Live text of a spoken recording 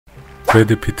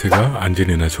브레드피트가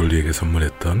안젤리나졸리에게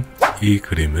선물했던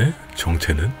이그림의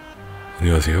정체는?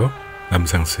 안녕하세요,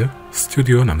 남상스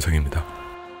스튜디오 남성입니다.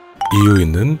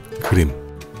 이유있는 그림.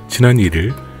 지난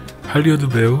 1일 할리우드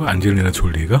배우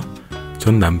안젤리나졸리가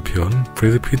전 남편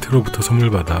브레드피트로부터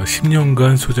선물받아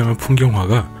 10년간 소장한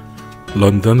풍경화가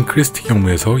런던 크리스티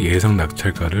경매에서 예상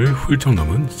낙찰가를 훌쩍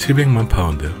넘은 700만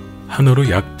파운드, 한화로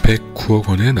약 109억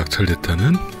원에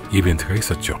낙찰됐다는 이벤트가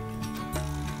있었죠.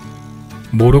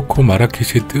 모로코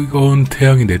마라케시의 뜨거운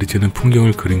태양이 내리쬐는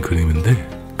풍경을 그린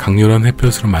그림인데 강렬한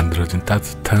햇볕으로 만들어진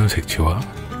따뜻한 색채와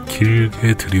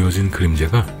길게 드리워진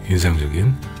그림자가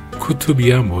인상적인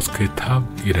쿠투비아 모스크의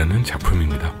탑이라는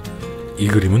작품입니다. 이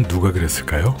그림은 누가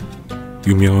그렸을까요?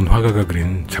 유명한 화가가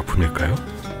그린 작품일까요?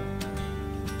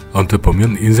 언뜻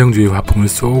보면 인상주의 화풍을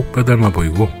쏙 빼닮아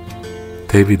보이고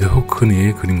데이비드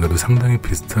호크니의 그림과도 상당히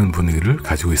비슷한 분위기를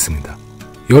가지고 있습니다.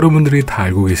 여러분들이 다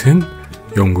알고 계신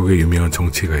영국의 유명한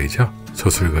정치가이자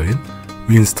저술가인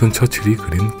윈스턴 처칠이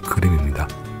그린 그림입니다.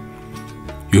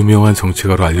 유명한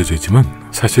정치가로 알려져 있지만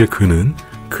사실 그는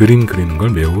그림 그리는 걸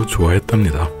매우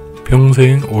좋아했답니다.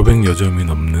 평생 500여 점이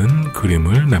넘는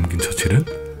그림을 남긴 처칠은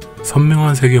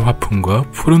선명한 색의 화풍과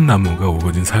푸른 나무가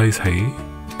우거진 사이사이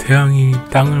태양이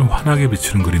땅을 환하게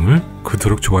비추는 그림을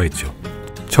그토록 좋아했죠.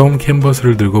 처음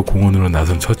캔버스를 들고 공원으로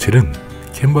나선 처칠은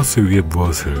캔버스 위에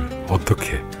무엇을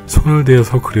어떻게 손을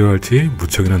대어서 그려야 할지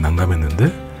무척이나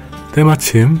난감했는데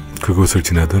때마침 그곳을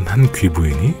지나던 한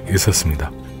귀부인이 있었습니다.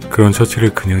 그런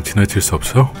처칠을 그냥 지나칠 수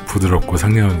없어 부드럽고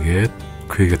상냥하게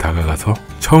그에게 다가가서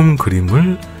처음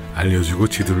그림을 알려주고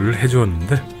지도를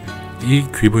해주었는데 이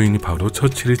귀부인이 바로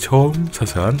처칠이 처음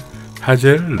사사한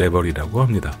하젤 레버리라고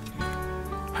합니다.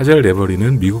 하젤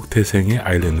레버리는 미국 태생의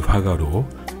아일랜드 화가로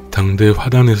당대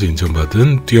화단에서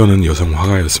인정받은 뛰어난 여성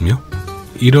화가였으며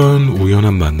이런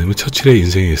우연한 만남이 처칠의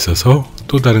인생에 있어서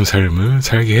또 다른 삶을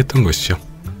살게 했던 것이죠.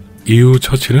 이후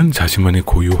처칠은 자신만의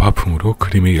고유 화풍으로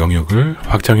그림의 영역을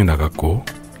확장해 나갔고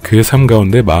그의 삶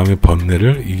가운데 마음의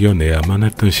번뇌를 이겨내야만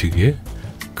했던 시기에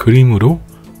그림으로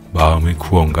마음의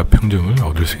구원과 평정을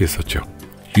얻을 수 있었죠.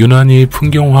 유난히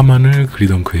풍경화만을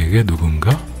그리던 그에게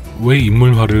누군가 왜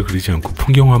인물화를 그리지 않고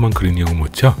풍경화만 그리냐고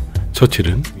묻자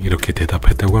처칠은 이렇게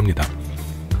대답했다고 합니다.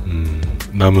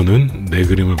 나무는 내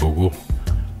그림을 보고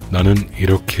나는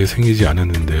이렇게 생기지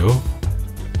않았는데요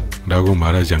라고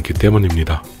말하지 않기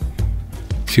때문입니다.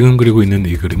 지금 그리고 있는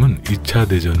이 그림은 2차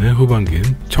대전의 후반기인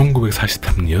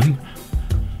 1943년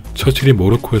처칠이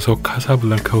모로코에서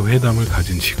카사블랑카 회담을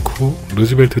가진 직후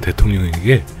루즈벨트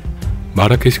대통령에게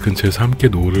마라케시 근처에서 함께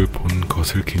노을을 본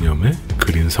것을 기념해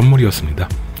그린 선물이었습니다.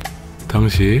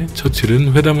 당시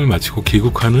처칠은 회담을 마치고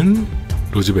귀국하는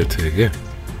루즈벨트에게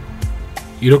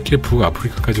이렇게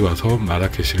북아프리카까지 와서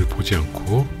마라케시를 보지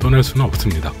않고 떠날 수는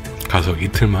없습니다. 가서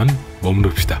이틀만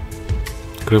머무릅시다.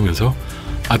 그러면서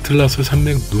아틀라스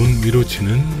산맥 눈 위로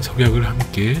치는 석양을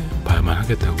함께 봐야만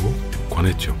하겠다고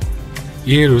권했죠.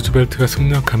 이에 루즈벨트가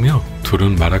승낙하며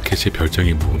둘은 마라케시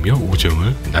별장에 묵으며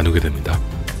우정을 나누게 됩니다.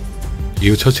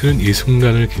 이후 처칠은 이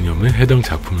순간을 기념해 해당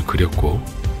작품을 그렸고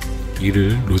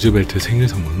이를 루즈벨트 생일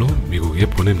선물로 미국에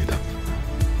보냅니다.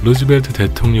 루즈벨트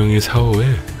대통령이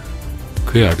 4호에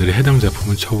그의 아들이 해당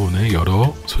작품을 처분해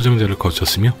여러 소장자를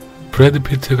거쳤으며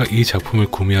브래드피트가 이 작품을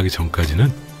구매하기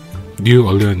전까지는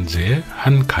뉴올리언즈의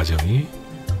한 가정이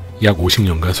약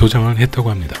 50년간 소장을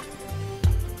했다고 합니다.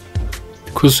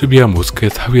 쿠투비아 모스크의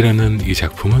탑이라는 이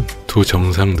작품은 두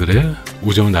정상들의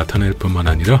우정을 나타낼 뿐만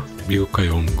아니라 미국과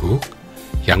영국,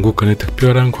 양국 간의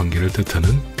특별한 관계를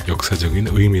뜻하는 역사적인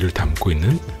의미를 담고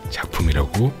있는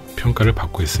작품이라고 평가를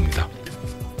받고 있습니다.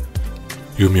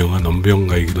 유명한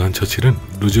언변가이기도 한 처칠은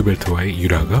루즈벨트와의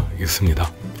일화가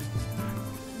있습니다.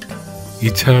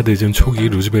 2차 대전 초기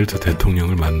루즈벨트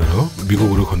대통령을 만나러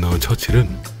미국으로 건너온 처칠은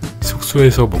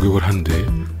숙소에서 목욕을 한 뒤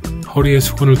허리에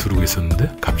수건을 두르고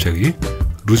있었는데 갑자기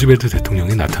루즈벨트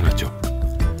대통령이 나타났죠.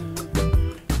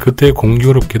 그때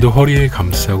공교롭게도 허리에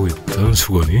감싸고 있던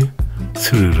수건이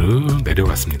스르르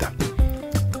내려갔습니다.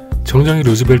 정장이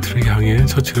루즈벨트를 향해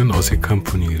처칠은 어색한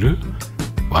분위기를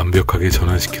완벽하게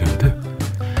전환시키는데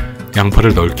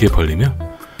양팔을 넓게 벌리며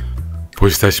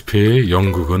보시다시피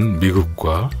영국은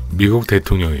미국과 미국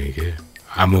대통령에게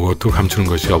아무것도 감추는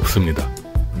것이 없습니다.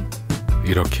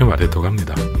 이렇게 말했다고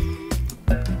합니다.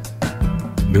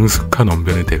 능숙한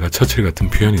언변의 대가 처칠 같은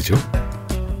표현이죠.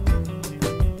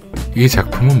 이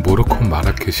작품은 모로코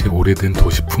마라케시의 오래된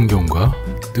도시 풍경과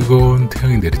뜨거운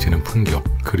태양이 내리쬐는 풍경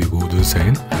그리고 눈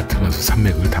쌓인 아틀라스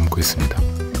산맥을 담고 있습니다.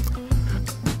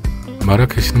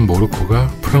 마라케시는 모로코가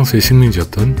프랑스의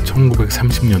식민지였던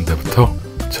 1930년대부터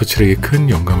처칠에게 큰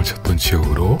영감을 줬던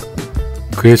지역으로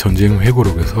그의 전쟁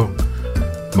회고록에서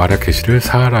마라케시를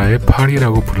사하라의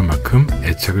파리라고 부를 만큼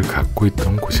애착을 갖고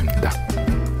있던 곳입니다.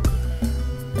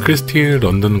 크리스티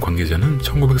런던 관계자는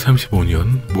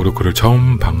 1935년 모로코를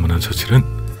처음 방문한 처칠은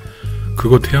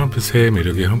그곳 태양빛의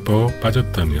매력에 흠뻑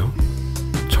빠졌다며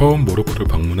처음 모로코를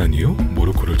방문한 이후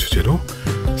모로코를 주제로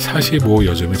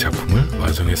 45여점의 작품을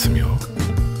완성했으며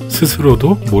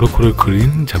스스로도 모로코를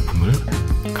그린 작품을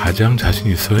가장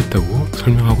자신 있어 했다고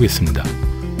설명하고 있습니다.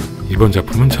 이번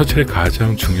작품은 처칠의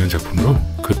가장 중요한 작품으로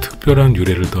그 특별한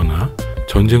유래를 떠나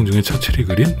전쟁 중에 처칠이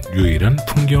그린 유일한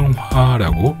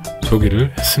풍경화라고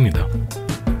소개를 했습니다.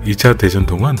 2차 대전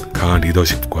동안 강한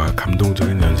리더십과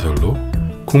감동적인 연설로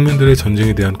국민들의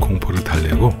전쟁에 대한 공포를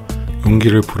달래고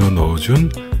용기를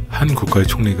불어넣어준 한 국가의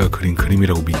총리가 그린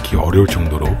그림이라고 믿기 어려울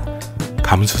정도로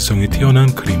감수성이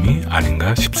뛰어난 그림이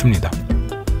아닌가 싶습니다.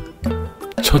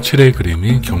 처칠의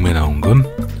그림이 경매에 나온 건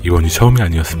이번이 처음이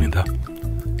아니었습니다.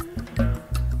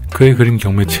 그의 그림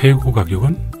경매 최고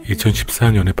가격은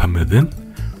 2014년에 판매된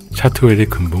차트웰의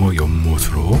금붕어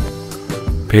연못으로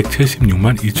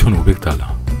 176만 2,500달러,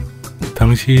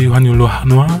 당시 환율로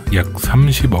한화 약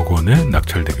 30억 원에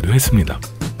낙찰되기도 했습니다.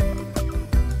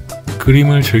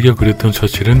 그림을 즐겨 그렸던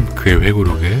처칠은 그의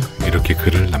회고록에 이렇게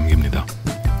글을 남깁니다.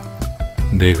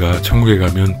 내가 천국에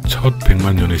가면 첫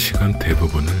 100만 년의 시간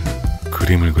대부분을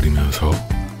그림을 그리면서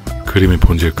그림의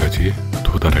본질까지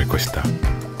도달할 것이다.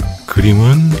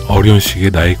 그림은 어려운 시기에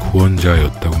나의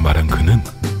구원자였다고 말한 그는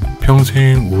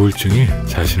평생 우울증이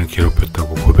자신을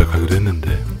괴롭혔다고 고백하기도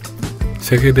했는데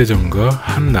세계대전과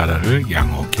한 나라를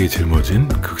양 어깨에 짊어진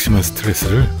극심한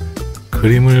스트레스를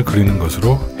그림을 그리는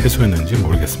것으로 해소했는지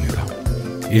모르겠습니다.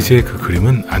 이제 그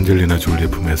그림은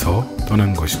안젤리나졸리의 품에서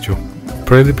떠난 것이죠.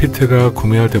 브레드피트가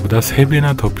구매할 때보다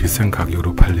 3배나 더 비싼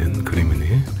가격으로 팔린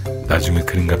그림이니 나중에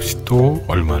그림값이 또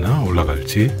얼마나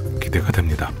올라갈지 기대가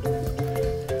됩니다.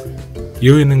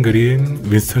 이유있는 그림,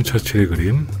 윈스턴 처칠의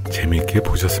그림 재미있게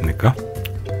보셨습니까?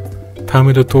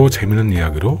 다음에도 또 재미있는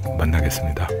이야기로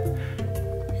만나겠습니다.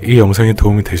 이 영상이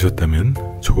도움이 되셨다면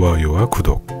좋아요와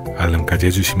구독, 알람까지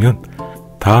해주시면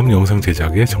다음 영상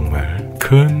제작에 정말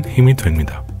큰 힘이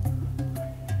됩니다.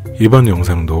 이번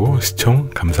영상도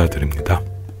시청 감사드립니다.